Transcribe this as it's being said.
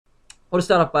want to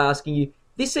start off by asking you,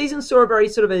 this season saw a very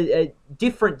sort of a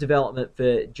different development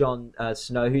for Jon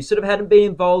Snow, who sort of hadn't been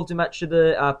involved in much of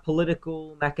the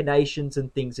political machinations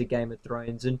and things of Game of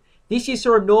Thrones. And this year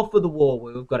saw him north of the wall,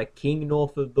 where we've got a king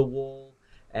north of the wall,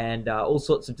 and all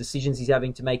sorts of decisions he's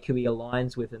having to make, who he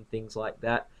aligns with and things like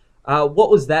that.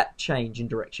 What was that change in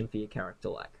direction for your character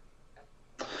like?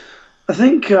 I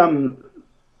think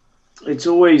it's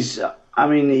always. I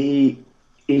mean,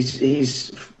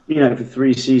 he's for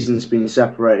 3 seasons been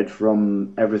separated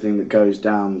from everything that goes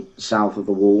down south of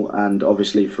the wall, and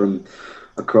obviously from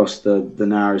across the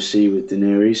narrow sea with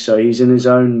Daenerys. So he's in his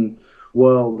own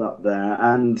world up there,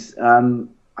 and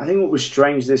I think what was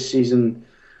strange this season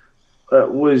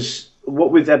was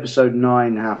what with episode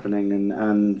 9 happening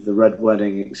and the Red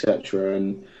Wedding, etc.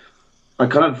 And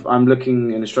I'm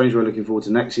looking in a strange way, looking forward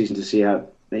to next season to see how,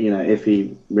 if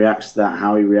he reacts to that,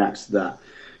 how he reacts to that.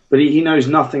 But he knows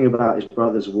nothing about his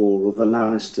brother's war or the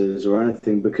Lannisters or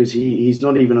anything, because he's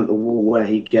not even at the wall where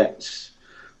he gets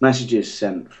messages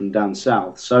sent from down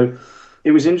south. So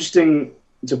it was interesting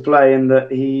to play in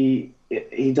that he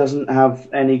doesn't have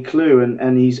any clue,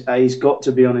 and he's got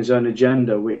to be on his own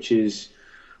agenda, which is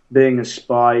being a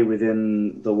spy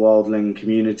within the wildling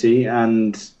community,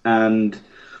 and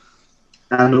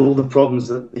all the problems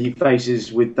that he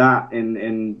faces with that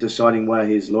in deciding where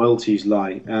his loyalties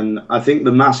lie. And I think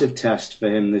the massive test for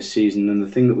him this season, and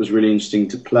the thing that was really interesting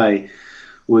to play,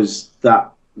 was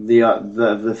that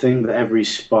the thing that every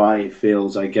spy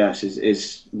feels, I guess,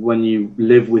 is when you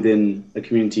live within a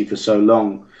community for so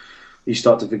long, you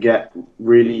start to forget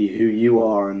really who you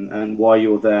are and why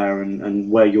you're there and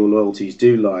where your loyalties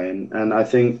do lie. And I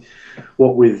think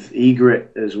what with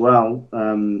Ygritte as well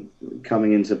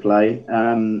coming into play,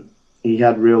 he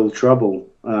had real trouble,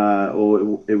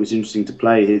 or it was interesting to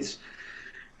play his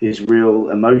real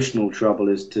emotional trouble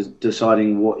as to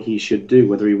deciding what he should do,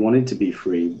 whether he wanted to be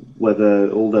free,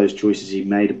 whether all those choices he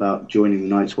made about joining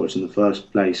the Night's Watch in the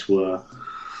first place were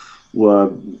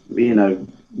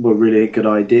really a good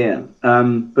idea.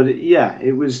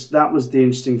 That was the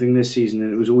interesting thing this season,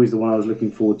 and it was always the one I was looking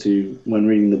forward to when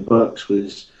reading the books,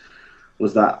 was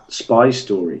that spy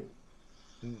story.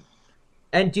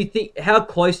 And do you think, how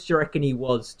close do you reckon he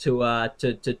was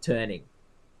to turning?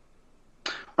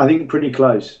 I think pretty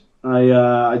close.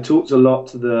 I talked a lot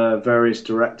to the various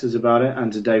directors about it,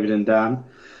 and to David and Dan,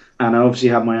 and I obviously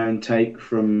have my own take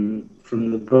from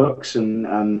the books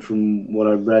and from what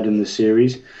I read in the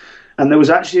series. And there was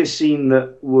actually a scene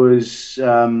that was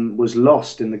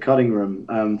lost in the cutting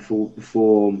room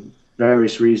for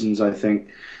various reasons, I think,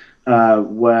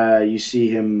 where you see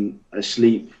him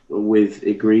asleep with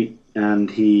Ygritte,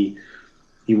 and he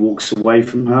walks away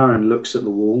from her and looks at the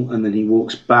wall, and then he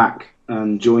walks back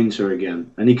and joins her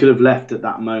again. And he could have left at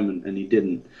that moment, and he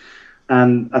didn't.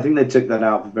 And I think they took that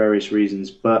out for various reasons,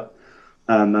 but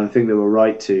I think they were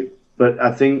right to. But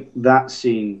I think that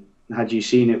scene, had you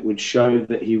seen it, would show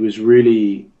that he was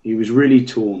really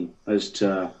torn as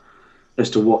to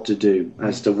what to do,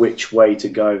 as to which way to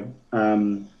go.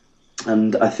 And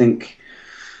I think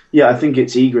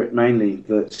it's Ygritte mainly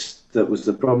that was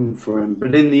the problem for him.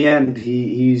 But in the end,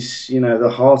 he's the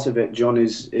heart of it. Jon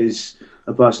is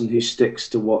a person who sticks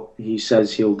to what he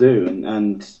says he'll do,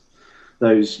 and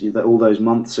all those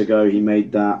months ago he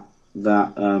made that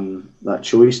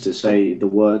choice to say the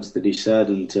words that he said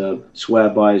and to swear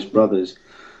by his brothers.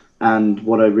 And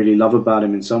what I really love about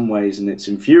him in some ways, and it's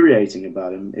infuriating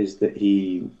about him, is that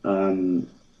he's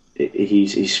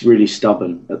really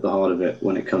stubborn at the heart of it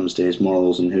when it comes to his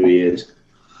morals and who he is.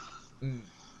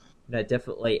 No,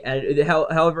 definitely. And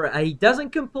however, he doesn't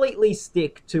completely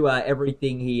stick to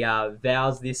everything he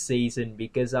vows this season,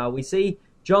 because we see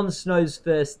Jon Snow's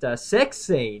first sex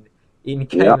scene in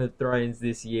Game of Thrones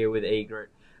this year with Ygritte.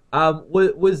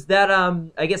 Was that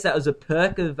I guess that was a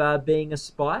perk of being a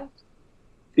spy?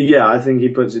 Yeah, I think he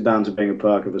puts it down to being a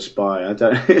perk of a spy. I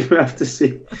don't have to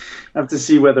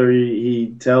see whether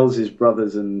he tells his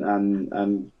brothers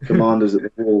and commanders at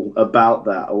the wall about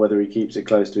that, or whether he keeps it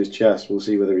close to his chest. We'll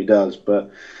see whether he does.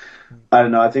 But I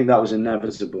don't know. I think that was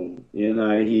inevitable.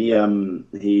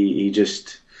 He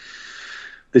just,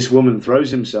 this woman throws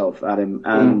himself at him,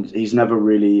 and he's never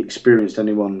really experienced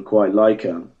anyone quite like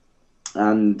her.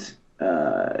 And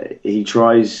he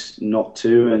tries not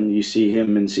to, and you see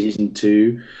him in season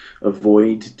 2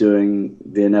 avoid doing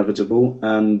the inevitable.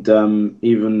 And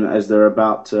even as they're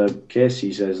about to kiss,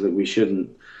 he says that we shouldn't.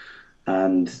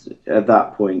 And at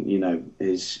that point,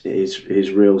 his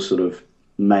real sort of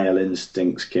male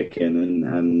instincts kick in,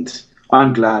 and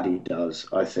I'm glad he does.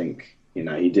 I think he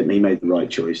made the right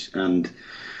choice, and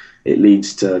it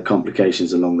leads to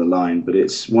complications along the line. But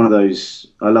it's one of those.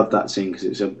 I love that scene because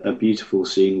it's a beautiful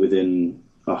scene within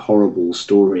a horrible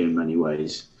story in many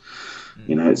ways.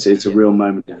 You know, it's a Yeah. real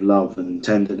moment of love and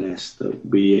tenderness that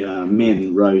me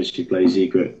and Rose, who plays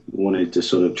Egret, wanted to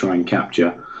sort of try and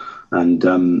capture. And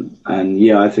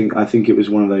yeah, I think it was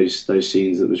one of those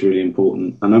scenes that was really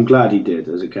important, and I'm glad he did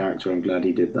as a character. I'm glad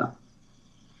he did that.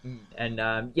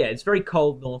 And yeah, it's very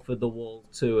cold north of the wall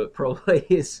too. It probably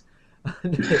is.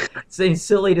 It seems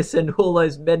silly to send all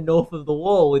those men north of the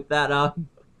wall with that.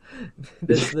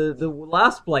 That's the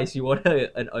last place you want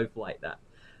an oath like that.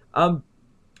 Um,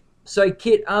 so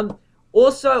Kit,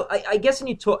 also I guess, and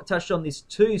you touched on this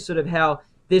too, sort of how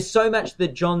there's so much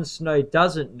that Jon Snow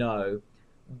doesn't know,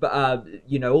 but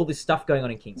you know, all this stuff going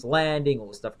on in King's Landing, all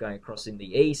the stuff going across in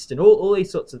the east, and all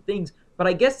these sorts of things. But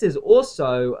I guess there's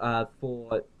also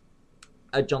for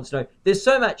Jon Snow, there's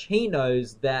so much he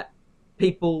knows that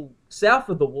people south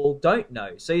of the wall don't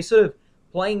know. So you're sort of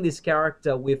playing this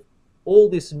character with all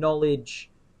this knowledge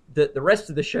that the rest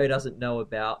of the show doesn't know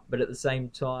about, but at the same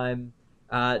time,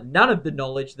 none of the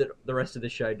knowledge that the rest of the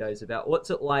show knows about. What's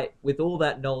it like with all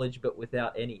that knowledge but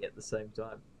without any at the same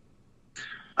time?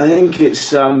 I think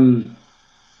it's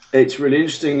really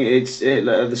interesting.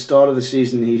 At the start of the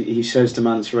season, he says to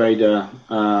Mance Rayder,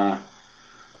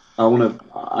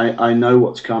 I know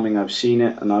what's coming. I've seen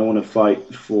it, and I want to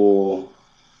fight for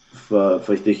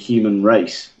the human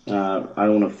race. I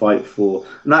want to fight for,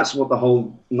 and that's what the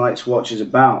whole Night's Watch is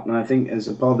about. And I think as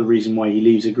a part of the reason why he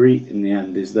leaves Ygritte in the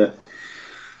end is that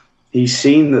he's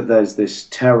seen that there's this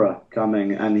terror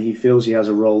coming, and he feels he has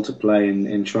a role to play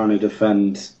in trying to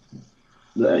defend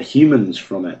the humans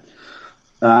from it.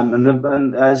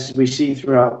 And as we see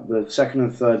throughout the second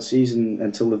and third season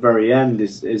until the very end,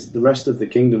 is the rest of the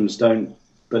kingdoms don't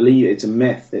believe it's a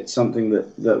myth. It's something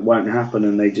that won't happen,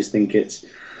 and they just think it's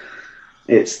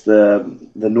the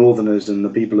Northerners and the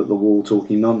people at the wall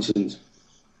talking nonsense.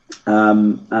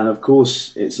 And of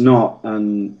course, it's not.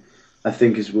 And I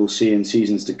think, as we'll see in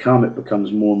seasons to come, it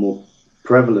becomes more and more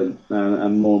prevalent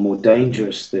and more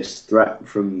dangerous, this threat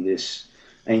from this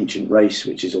ancient race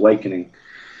which is awakening.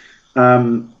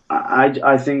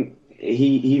 I think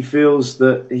he feels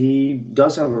that he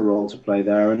does have a role to play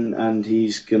there, and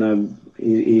he's going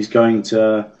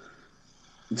to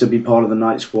be part of the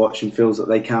Night's Watch, and feels that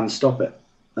they can stop it.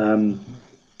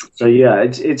 So yeah,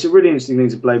 it's a really interesting thing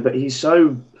to play, but he's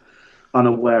so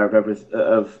unaware of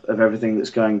everything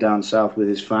that's going down south with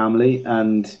his family,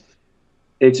 and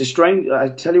it's a strange. I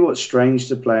tell you what's strange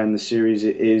to play in the series.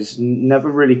 It is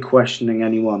never really questioning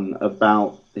anyone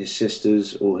about his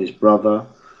sisters or his brother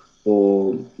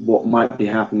or what might be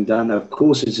happening down there. Of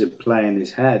course, it's at play in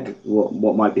his head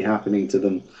what might be happening to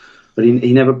them, but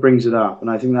he never brings it up.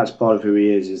 And I think that's part of who he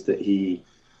is that he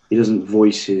doesn't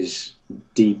voice his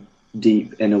deep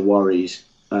inner worries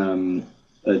to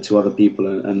other people,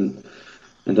 and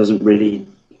doesn't really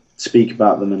speak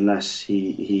about them unless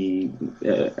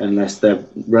unless they're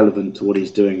relevant to what he's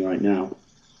doing right now.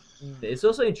 It's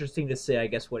also interesting to see, I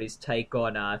guess, what his take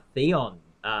on Theon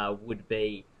would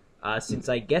be, since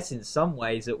I guess in some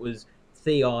ways it was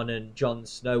Theon and Jon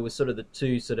Snow were sort of the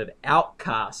two sort of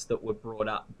outcasts that were brought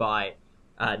up by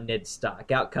Ned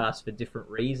Stark, outcasts for different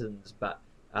reasons, but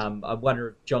I wonder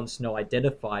if Jon Snow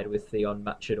identified with Theon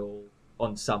much at all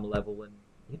on some level, and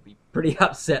he'd be pretty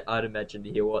upset, I'd imagine,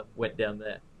 to hear what went down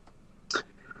there.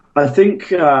 I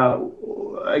think,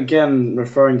 again,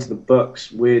 referring to the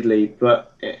books, weirdly,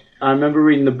 but I remember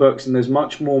reading the books, and there's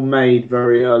much more made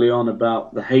very early on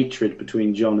about the hatred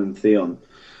between Jon and Theon,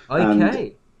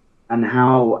 Okay. and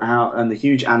how and the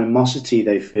huge animosity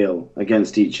they feel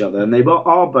against each other, and they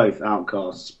are both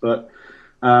outcasts, but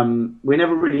we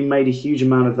never really made a huge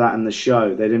amount of that in the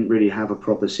show. They didn't really have a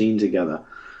proper scene together,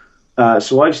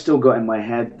 so I've still got in my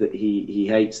head that he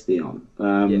hates Theon.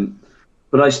 Yeah.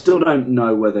 But I still don't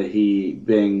know whether he,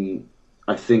 being,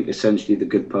 I think, essentially the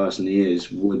good person he is,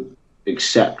 would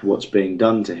accept what's being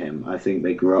done to him. I think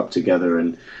they grew up together,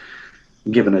 and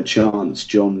given a chance,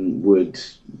 Jon would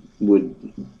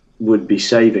be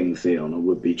saving Theon, or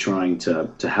would be trying to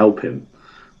help him.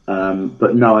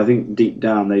 But no, I think deep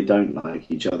down they don't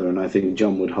like each other, and I think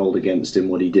Jon would hold against him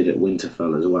what he did at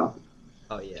Winterfell as well.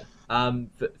 Oh yeah.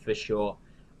 For sure.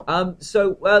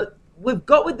 So we've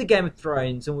got with the Game of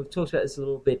Thrones, and we've talked about this a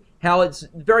little bit, how it's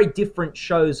very different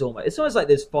shows almost. It's almost like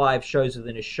there's 5 shows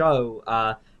within a show.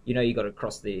 You know, you got to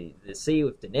cross the sea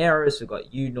with Daenerys, we've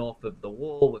got you north of the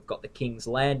wall, we've got the King's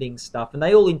Landing stuff, and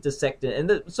they all intersect, and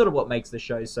that's sort of what makes the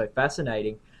show so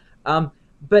fascinating.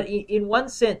 But in one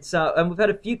sense, and we've had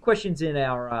a few questions in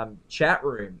our chat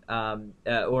room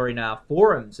or in our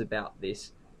forums about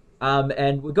this,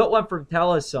 And we got one from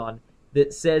Talason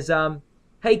that says,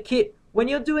 "Hey Kit, when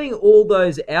you're doing all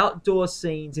those outdoor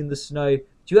scenes in the snow,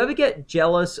 do you ever get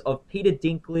jealous of Peter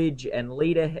Dinklage and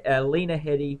Lena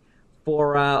Headey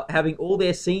for having all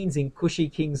their scenes in cushy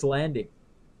King's Landing?"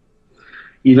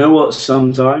 You know what?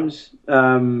 Sometimes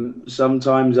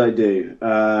I do.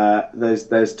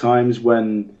 There's times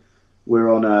when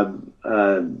we're on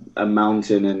a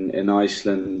mountain in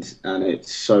Iceland and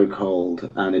it's so cold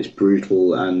and it's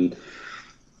brutal and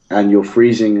you're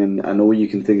freezing and all you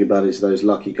can think about is those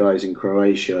lucky guys in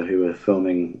Croatia who are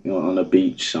filming, on a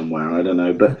beach somewhere. I don't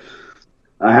know, but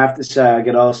I have to say I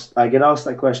get asked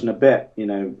that question a bit.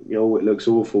 Oh, it looks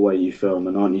awful where you film,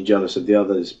 and aren't you jealous of the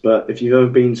others? But if you've ever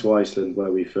been to Iceland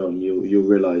where we film, you'll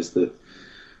realise that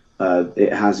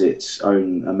it has its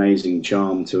own amazing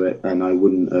charm to it, and I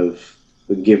wouldn't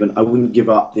give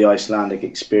up the Icelandic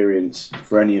experience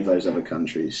for any of those other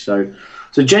countries. So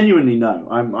genuinely, no,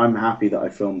 I'm happy that I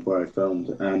filmed where I filmed,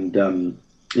 and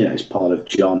it's part of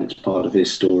John, it's part of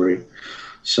his story.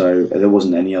 So there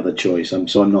wasn't any other choice.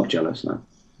 I'm not jealous now.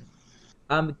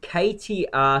 Katie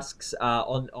asks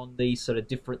on these sort of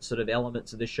different sort of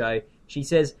elements of the show. She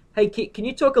says, "Hey Kit, can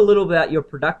you talk a little about your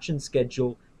production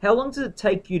schedule? How long does it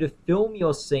take you to film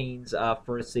your scenes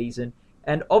for a season?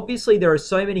 And obviously there are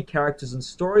so many characters and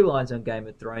storylines on Game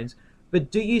of Thrones,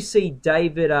 but do you see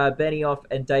David Benioff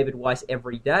and David Weiss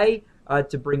every day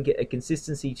to bring a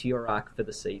consistency to your arc for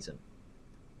the season?"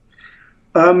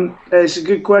 It's a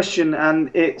good question,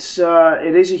 and it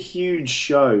is a huge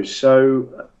show.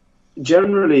 So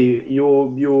generally,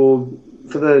 you're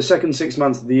for the second 6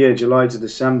 months of the year, July to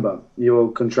December, you're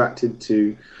contracted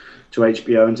to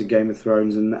HBO and to Game of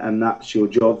Thrones, and that's your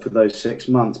job for those 6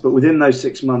 months. But within those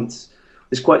 6 months,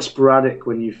 it's quite sporadic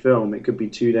when you film. It could be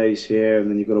 2 days here, and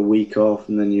then you've got a week off,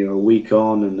 and then you're a week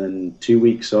on, and then 2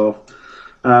 weeks off.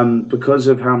 Because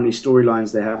of how many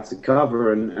storylines they have to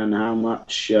cover and how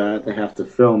much they have to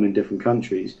film in different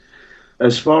countries.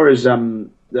 As far as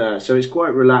so it's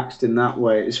quite relaxed in that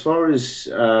way. As far as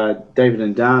David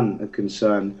and Dan are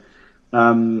concerned,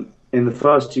 in the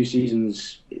first 2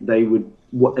 seasons, they would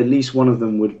at least one of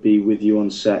them would be with you on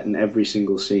set in every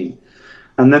single scene.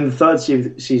 And then the third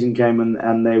season came,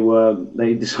 and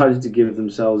they decided to give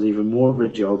themselves even more of a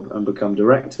job and become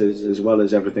directors as well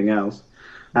as everything else.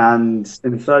 And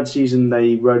in the third season,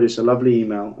 they wrote us a lovely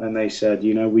email, and they said,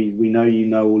 we know you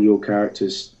know all your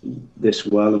characters this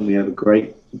well, and we have a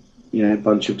great,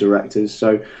 bunch of directors,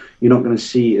 so you're not going to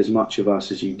see as much of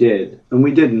us as you did. And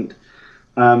we didn't,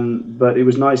 but it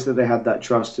was nice that they had that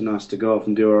trust in us to go off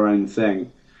and do our own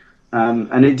thing.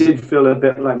 And it did feel a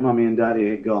bit like Mummy and Daddy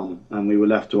had gone, and we were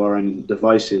left to our own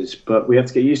devices. But we have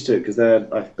to get used to it because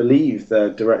I believe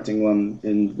they're directing one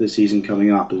in the season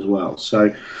coming up as well.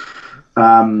 So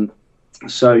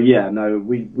yeah, no,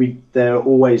 they're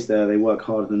always there. They work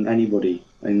harder than anybody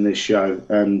in this show,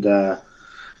 and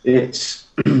it's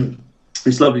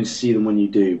it's lovely to see them when you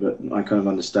do. But I kind of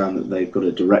understand that they've got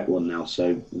a direct one now,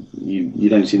 so you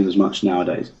don't see them as much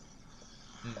nowadays.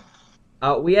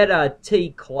 We had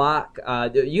T. Clark.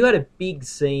 You had a big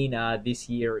scene this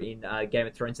year in Game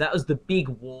of Thrones. That was the big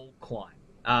wall climb,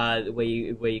 where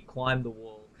you climb the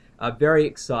wall. Very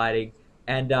exciting.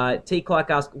 And T. Clark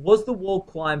asked, was the wall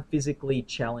climb physically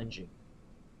challenging?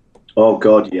 Oh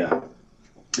God, yeah.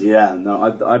 No,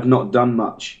 I've not done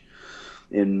much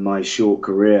in my short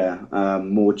career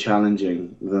more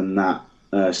challenging than that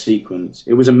sequence.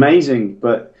 It was amazing,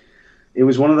 but it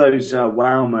was one of those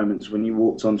wow moments when you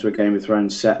walked onto a Game of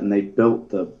Thrones set and they built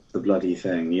the bloody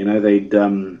thing.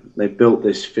 They built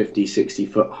this 50, 60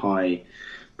 foot high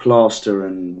plaster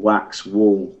and wax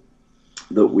wall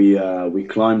that we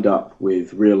climbed up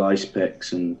with real ice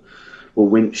picks and were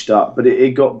winched up. But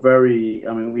it got very,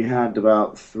 we had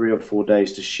about 3 or 4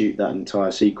 days to shoot that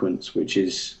entire sequence, which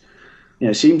is,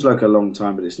 seems like a long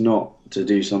time, but it's not, to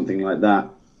do something like that.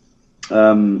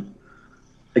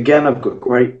 Again, I've got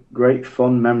great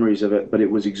fond memories of it, but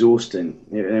it was exhausting.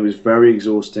 It was very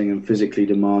exhausting and physically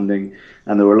demanding.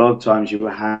 And there were a lot of times you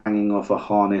were hanging off a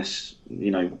harness,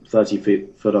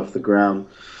 30 foot off the ground,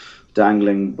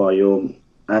 dangling by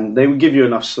and they would give you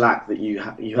enough slack that you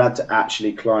had to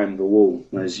actually climb the wall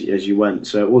as you went.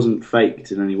 So it wasn't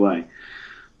faked in any way.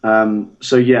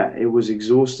 So yeah, it was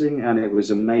exhausting and it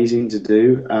was amazing to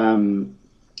do.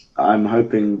 I'm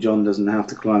hoping John doesn't have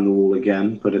to climb the wall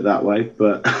again, put it that way.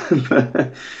 But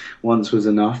once was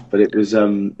enough. But it was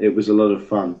a lot of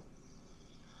fun.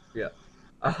 Yeah.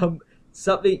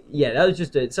 That was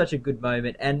just such a good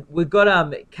moment. And we've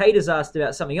got Kate has asked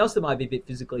about something else that might be a bit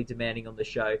physically demanding on the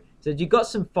show. So you got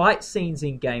some fight scenes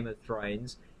in Game of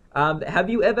Thrones. Have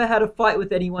you ever had a fight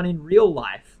with anyone in real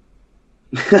life?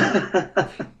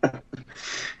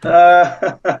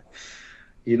 uh,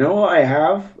 you know what I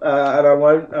have, and I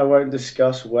won't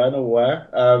discuss when or where.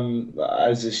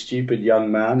 As a stupid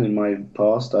young man in my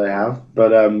past, I have,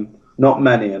 but not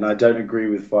many, and I don't agree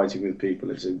with fighting with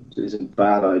people. It's a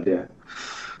bad idea.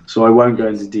 So I won't go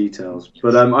into Yes. details.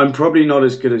 But I'm probably not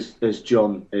as good as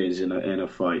John is in a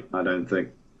fight. I don't think.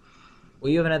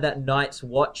 Well, you haven't had that Night's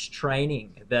Watch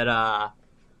training that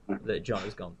John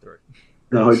has gone through.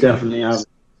 No, I So, definitely have.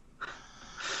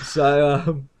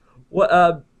 so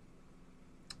what?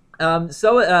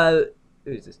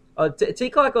 Who's this?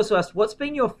 T-Clark also asked, what's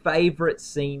been your favourite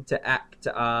scene to act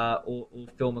or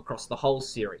film across the whole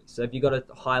series? So, have you got a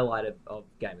highlight of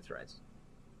Game of Thrones?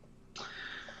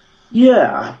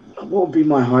 Yeah, what would be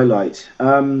my highlight?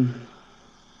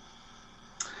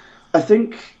 I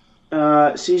think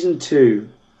season two.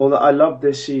 Although I love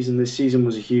this season, this season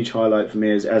was a huge highlight for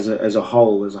me as a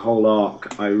whole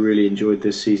arc. I really enjoyed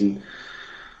this season.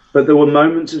 But there were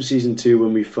moments of season two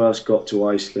when we first got to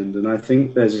Iceland, and I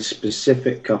think there's a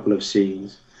specific couple of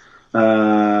scenes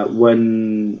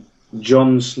when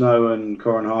Jon Snow and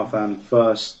Corran Harfan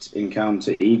first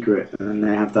encounter Ygritte, and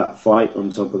they have that fight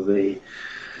on top of this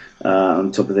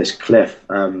cliff,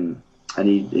 and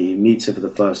he meets her for the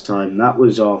first time. That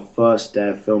was our first day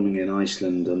of filming in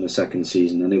Iceland on the second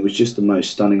season, and it was just the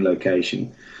most stunning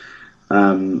location.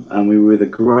 And we were with a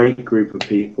great group of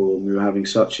people, and we were having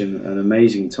such an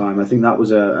amazing time. I think that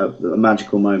was a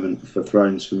magical moment for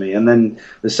Thrones for me. And then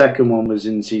the second one was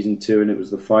in season two, and it was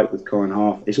the fight with Corran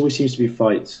Half. It always seems to be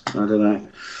fights. I don't know.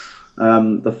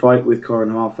 The fight with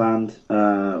Corran Halfhand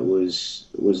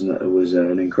was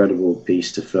an incredible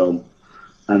piece to film,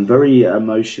 and very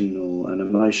emotional and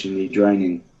emotionally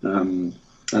draining.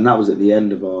 And that was at the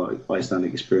end of our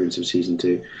Icelandic experience of season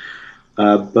two.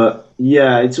 But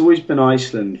yeah, it's always been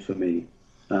Iceland for me,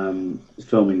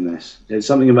 filming this. It's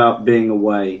something about being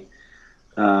away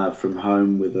from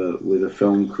home with a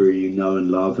film crew you know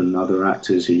and love, and other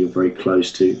actors who you're very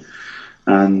close to,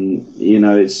 and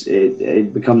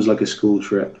it becomes like a school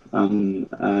trip,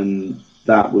 and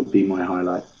that would be my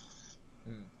highlight.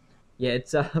 Mm. Yeah,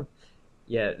 it's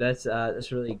yeah,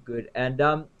 that's really good.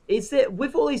 And is there,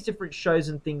 with all these different shows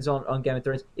and things on Game of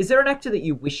Thrones, is there an actor that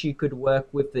you wish you could work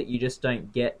with that you just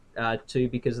don't get to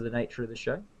because of the nature of the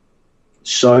show?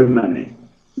 So many,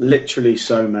 literally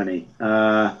so many.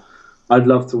 I'd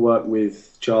love to work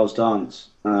with Charles Dance.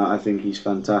 I think he's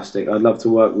fantastic. I'd love to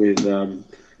work with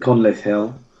Conleth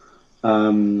Hill.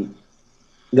 Um,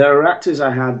 there are actors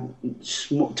I had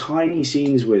tiny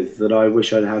scenes with that I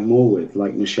wish I'd had more with,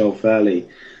 like Michelle Fairley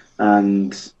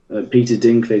and Peter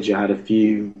Dinklage. I had a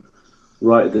few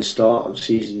right at the start of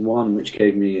season one, which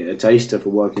gave me a taster for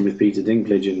working with Peter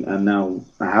Dinklage, and now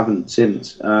I haven't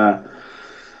since.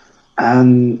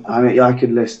 And I mean, I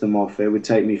could list them off. It would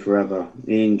take me forever.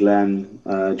 Ian Glenn,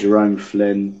 Jerome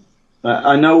Flynn.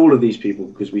 I know all of these people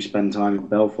because we spend time in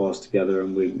Belfast together,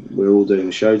 and we're all doing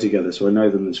a show together, so I know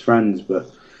them as friends.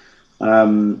 But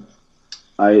um,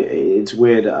 it's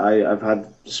weird. I've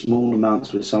had small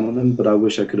amounts with some of them, but I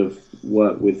wish I could have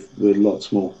worked with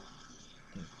lots more.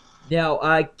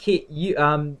 Now, Kit, you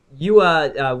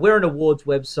are we're an awards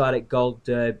website at Gold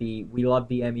Derby. We love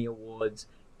the Emmy Awards,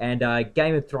 and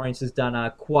Game of Thrones has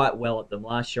done quite well at them.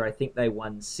 Last year, I think they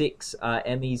won six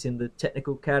Emmys in the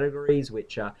technical categories,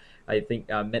 which I think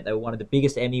meant they were one of the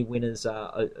biggest Emmy winners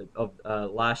of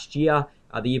last year.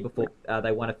 The year before,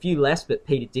 they won a few less, but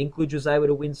Peter Dinklage was able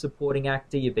to win Supporting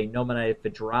Actor. You've been nominated for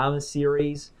Drama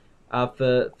Series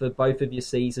for both of your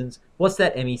seasons. What's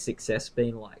that Emmy success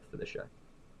been like for the show?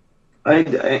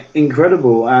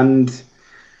 Incredible, and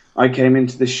I came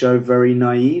into the show very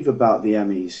naive about the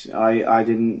Emmys. I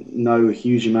didn't know a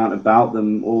huge amount about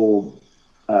them or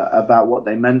about what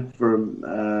they meant for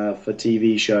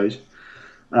TV shows,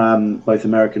 both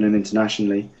American and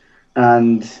internationally.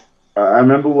 And I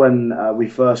remember when we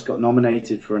first got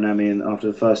nominated for an Emmy, and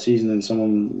after the first season,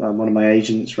 and one of my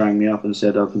agents rang me up and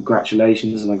said, "Oh,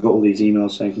 congratulations!" And I got all these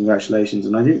emails saying congratulations,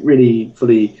 and I didn't really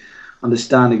fully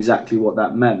understand exactly what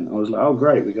that meant. I was like, "Oh,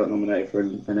 great, we got nominated for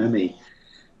an Emmy."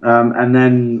 And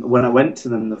then when I went to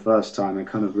them the first time, I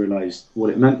kind of realised what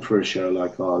it meant for a show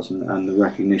like ours, and the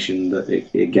recognition that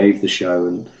it gave the show,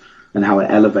 and how it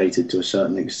elevated to a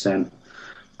certain extent.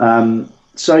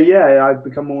 So yeah, I've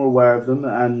become more aware of them,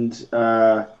 and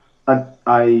I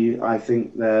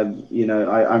think they're,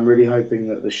 I'm really hoping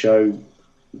that the show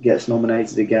gets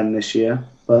nominated again this year.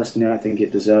 Personally, I think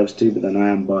it deserves to, but then I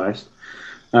am biased.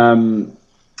 Um,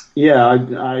 yeah,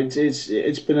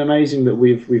 it's been amazing that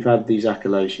we've had these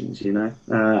accolations,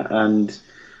 and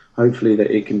hopefully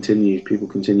that it continues. People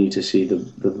continue to see the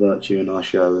virtue in our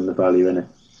show and the value in it.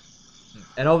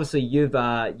 And obviously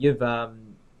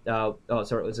oh,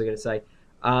 sorry, what was I going to say?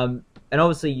 And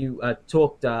obviously you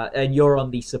talked, and you're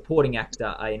on the supporting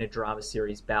actor in a drama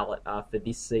series ballot for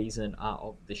this season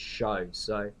of the show.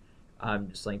 So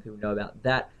just letting people know about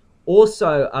that.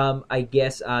 Also, I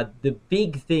guess the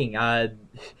big thing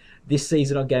this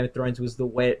season on Game of Thrones was the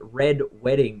Red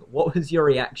Wedding. What was your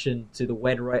reaction to the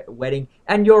Wedding,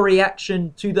 and your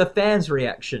reaction to the fans'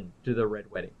 reaction to the Red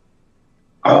Wedding?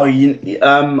 Oh,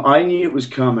 I knew it was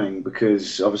coming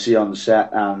because obviously on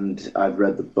set and I'd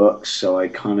read the books, so I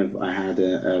had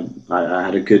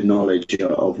a good knowledge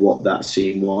of what that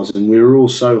scene was, and we were all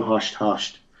so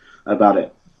hushed about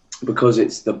it because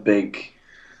it's the big,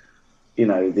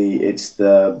 it's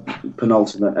the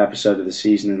penultimate episode of the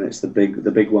season, and it's the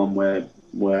big one where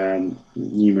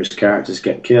numerous characters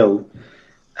get killed,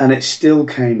 and it still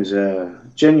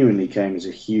genuinely came as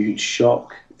a huge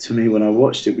shock to me when I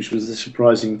watched it, which was the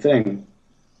surprising thing.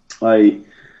 I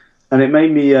and it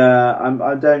made me.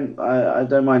 I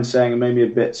don't mind saying it made me a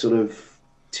bit sort of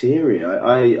teary.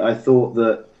 I thought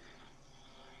that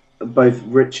both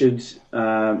Richard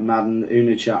Madden,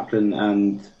 Una Chaplin,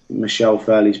 and Michelle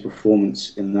Fairley's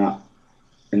performance in that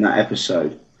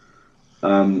episode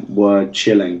were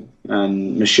chilling.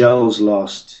 And Michelle's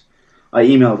lost. I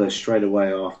emailed her straight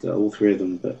away after all three of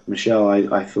them, but Michelle,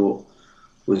 I thought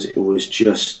was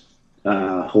just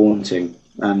haunting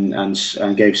and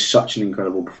gave such an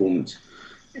incredible performance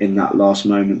in that last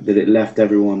moment that it left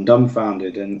everyone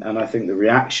dumbfounded. And I think the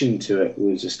reaction to it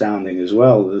was astounding as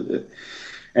well. That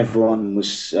everyone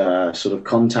was sort of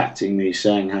contacting me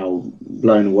saying how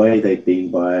blown away they'd been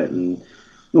by it. And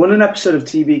when an episode of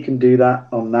TV can do that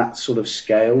on that sort of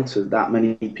scale to that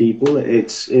many people, I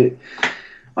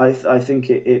think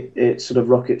it sort of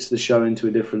rockets the show into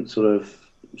a different sort of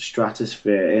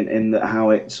stratosphere in that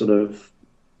how it sort of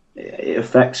it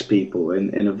affects people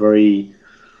in a very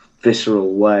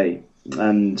visceral way.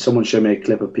 And someone showed me a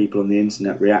clip of people on the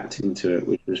internet reacting to it,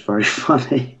 which was very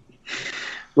funny.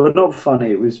 Well, not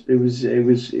funny. It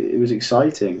was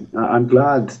exciting. I'm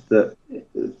glad that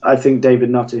I think David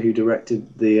Nutter, who directed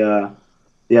the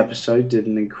episode, did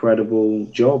an incredible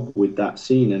job with that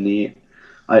scene. And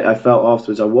I felt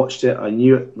afterwards. I watched it. I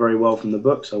knew it very well from the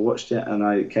books. I watched it, and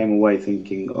I came away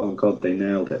thinking, "Oh God, they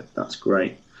nailed it. That's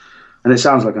great." And it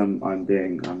sounds like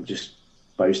I'm just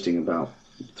boasting about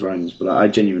Thrones, but I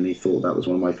genuinely thought that was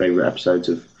one of my favorite episodes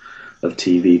of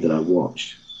TV that I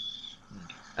watched.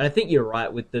 And I think you're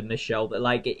right with the Michelle, that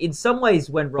like in some ways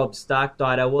when Robb Stark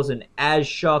died, I wasn't as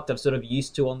shocked. I've sort of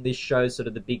used to on this show sort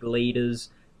of the big leaders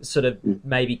sort of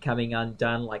maybe coming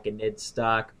undone, like a Ned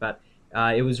Stark, but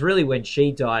it was really when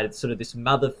she died, it's sort of this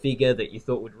mother figure that you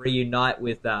thought would reunite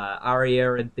with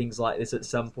Arya and things like this at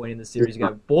some point in the series. You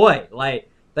go, boy, like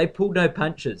they pulled no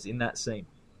punches in that scene.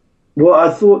 Well,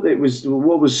 I thought it was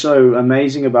what was so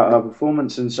amazing about her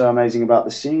performance and so amazing about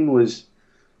the scene was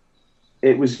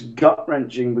it was gut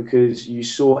wrenching because you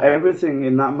saw everything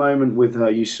in that moment with her.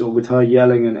 You saw with her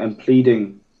yelling and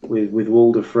pleading with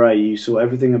Walder Frey. You saw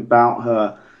everything about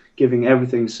her giving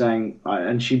everything, saying,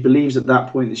 and she believes at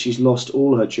that point that she's lost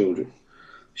all her children.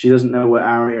 She doesn't know where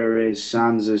Arya is.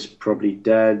 Sansa's probably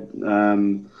dead.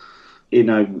 Bran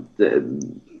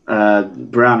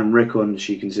and Rickon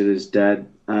she considers dead.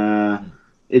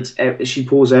 She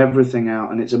pours everything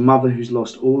out, and it's a mother who's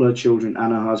lost all her children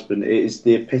and her husband. It is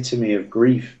the epitome of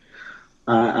grief,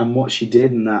 and what she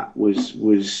did in that was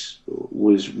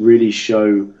really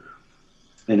show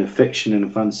in a fiction and a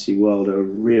fantasy world a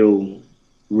real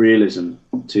realism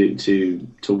to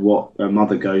what a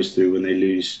mother goes through when they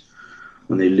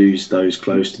lose those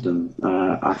close to them.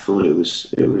 I thought it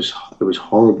was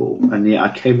horrible, and yet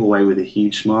I came away with a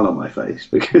huge smile on my face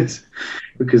because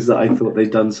I thought they'd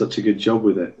done such a good job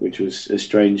with it, which was a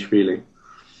strange feeling.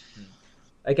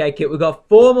 Okay, Kit, we've got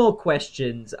four more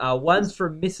questions. One's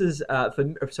from Miss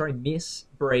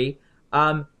Bree.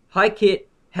 Hi, Kit.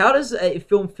 How does a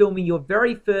film filming your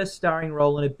very first starring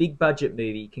role in a big budget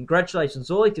movie?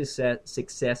 Congratulations, all to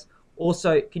success.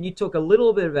 Also, can you talk a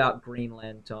little bit about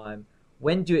Greenland Time?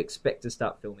 When do you expect to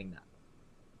start filming that?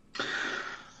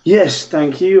 Yes,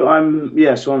 thank you.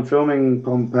 So I'm filming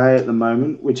Pompeii at the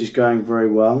moment, which is going very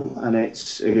well, and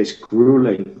it's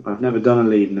grueling. I've never done a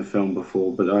lead in a film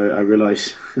before, but I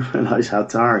realize how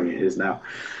tiring it is now.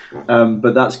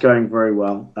 But that's going very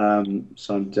well.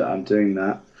 So I'm doing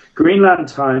that. Greenland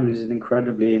Time is an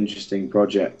incredibly interesting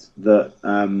project that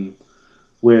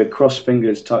we're cross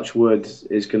fingers, touch wood,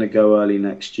 is going to go early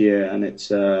next year, and it's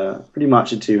pretty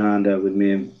much a two-hander with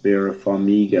me and Vera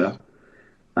Farmiga.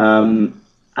 And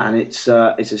it's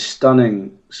a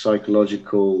stunning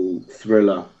psychological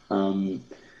thriller.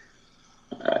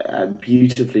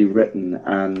 beautifully written,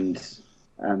 and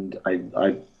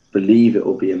I believe it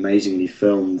will be amazingly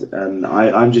filmed. And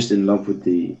I'm just in love with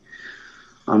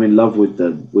I'm in love with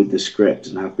the script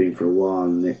and have been for a while.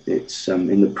 And it's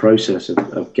in the process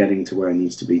of getting to where it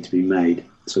needs to be made.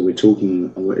 So we're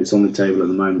talking. It's on the table at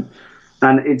the moment,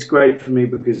 and it's great for me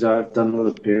because I've done a lot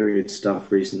of period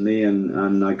stuff recently,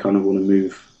 and I kind of want to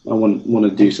move. I want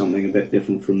to do something a bit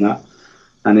different from that.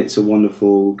 And it's a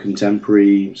wonderful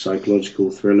contemporary psychological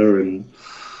thriller, and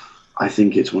I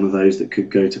think it's one of those that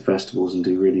could go to festivals and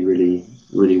do really, really,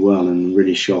 really well and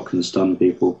really shock and stun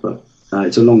people. But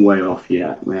it's a long way off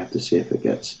yet. We have to see if it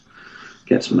gets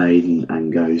made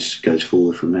and goes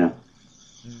forward from there.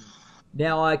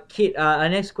 Now, Kit, our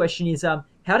next question is,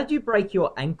 how did you break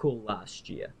your ankle last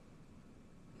year?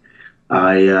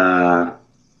 I'm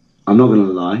not going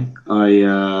to lie.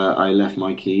 I left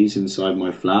my keys inside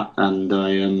my flat, and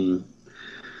I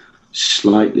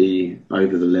slightly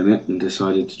over the limit and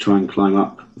decided to try and climb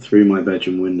up through my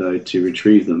bedroom window to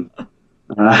retrieve them.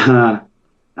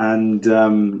 And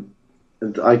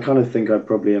I kind of think I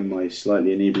probably, in my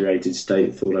slightly inebriated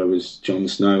state, thought I was Jon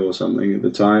Snow or something at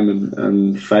the time,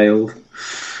 and failed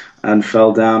and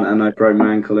fell down, and I broke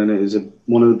my ankle, and it was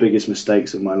one of the biggest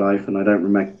mistakes of my life, and I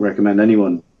don't recommend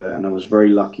anyone. And I was very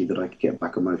lucky that I could get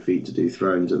back on my feet to do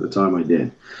thrones at the time I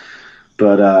did.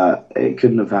 But it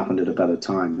couldn't have happened at a better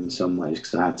time in some ways,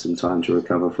 because I had some time to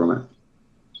recover from it.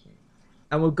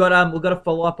 And we've got to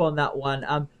follow up on that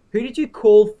one. Who did you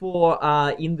call for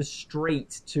in the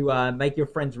street to make your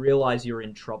friends realize you're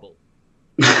in trouble?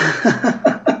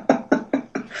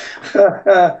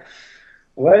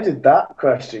 Where did that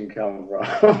question come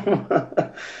from?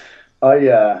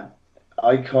 I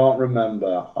can't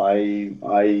remember. I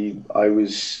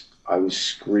was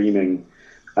screaming,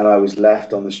 and I was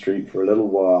left on the street for a little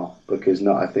while because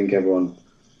I think everyone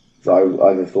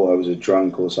either thought I was a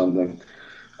drunk or something.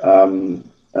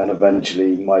 And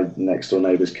eventually my next door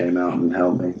neighbours came out and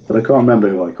helped me. But I can't remember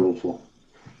who I called for.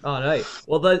 Oh, no.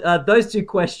 Well, those two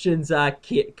questions,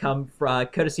 Kit, come from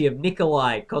courtesy of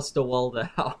Nikolai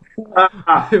Costa-Waldau.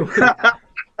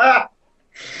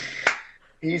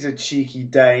 He's a cheeky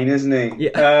Dane, isn't he?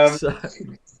 Yeah.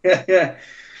 Yeah.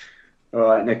 All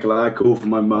right, Nikolai, I called for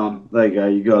my mum. There you go.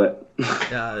 You got it.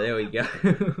 There we go.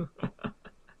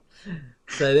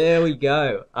 So there we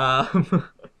go.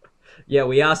 Yeah,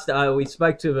 we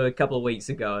spoke to him a couple of weeks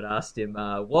ago and asked him,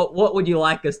 what would you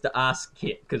like us to ask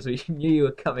Kit? Because we knew you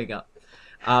were coming up.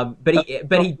 But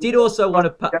he did also want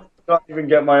to. I can't even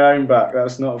get my own back.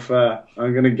 That's not fair.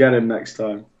 I'm going to get him next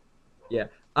time. Yeah.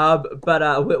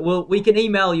 But we can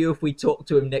email you if we talk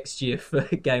to him next year for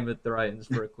Game of Thrones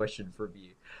for a question for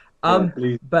review.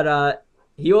 But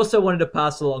he also wanted to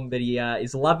pass along that he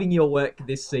is loving your work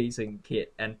this season,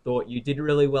 Kit, and thought you did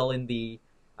really well in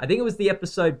I think it was the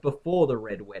episode before the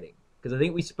Red Wedding, because I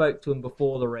think we spoke to him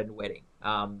before the Red Wedding.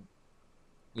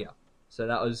 Yeah, so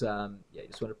that was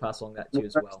just want to pass along that to you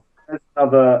as well. I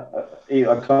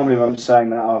can't believe I'm saying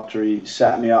that after he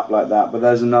set me up like that. But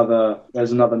there's another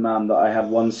man that I had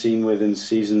one scene with in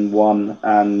season 1,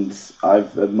 and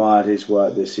I've admired his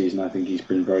work this season. I think he's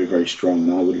been very, very strong.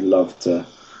 And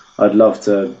I'd love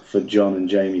for John and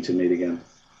Jamie to meet again.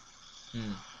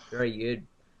 Very good.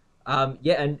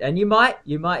 Yeah, and you might.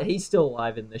 He's still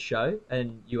alive in the show,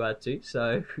 and you are too.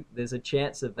 So there's a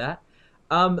chance of that.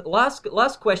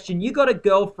 Last question. You got a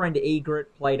girlfriend,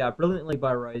 Egret, played brilliantly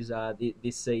by Rose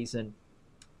this season,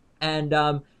 and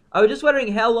I was just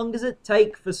wondering, how long does it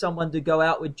take for someone to go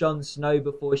out with Jon Snow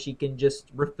before she can just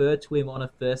refer to him on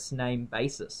a first name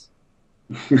basis?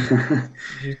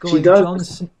 She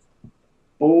does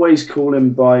always call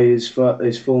him by his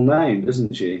full name,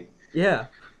 doesn't she? Yeah.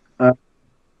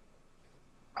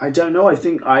 I don't know. I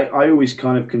think I always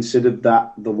kind of considered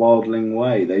that the Wildling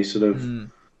way. They sort of.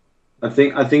 I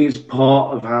think it's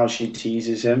part of how she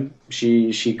teases him.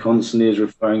 She constantly is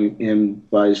referring him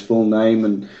by his full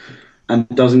name and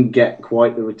doesn't get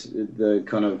quite the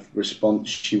kind of response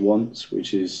she wants,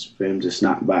 which is for him to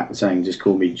snap back saying, "Just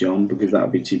call me John," because that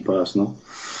would be too personal.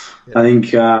 Yeah. I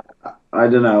think I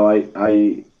don't know.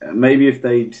 I maybe if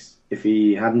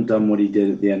he hadn't done what he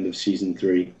did at the end of season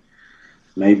 3.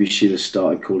 Maybe she'd have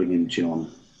started calling him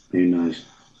John. Who knows?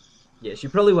 Yeah, she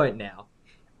probably won't now.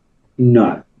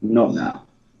 No, not now.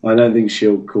 I don't think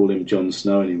she'll call him Jon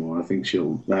Snow anymore. I think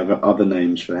she'll have other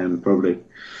names for him, probably.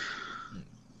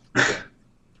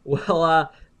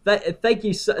 Well,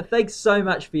 thanks so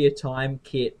much for your time,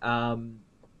 Kit.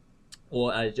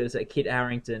 Just Kit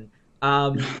Harington.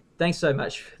 Thanks so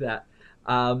much for that.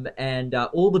 And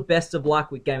all the best of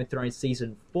luck with Game of Thrones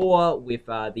Season 4 with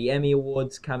the Emmy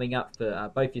Awards coming up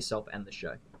for both yourself and the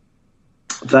show.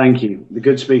 Thank you.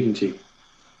 Good speaking to you.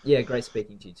 Yeah, great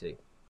speaking to you too.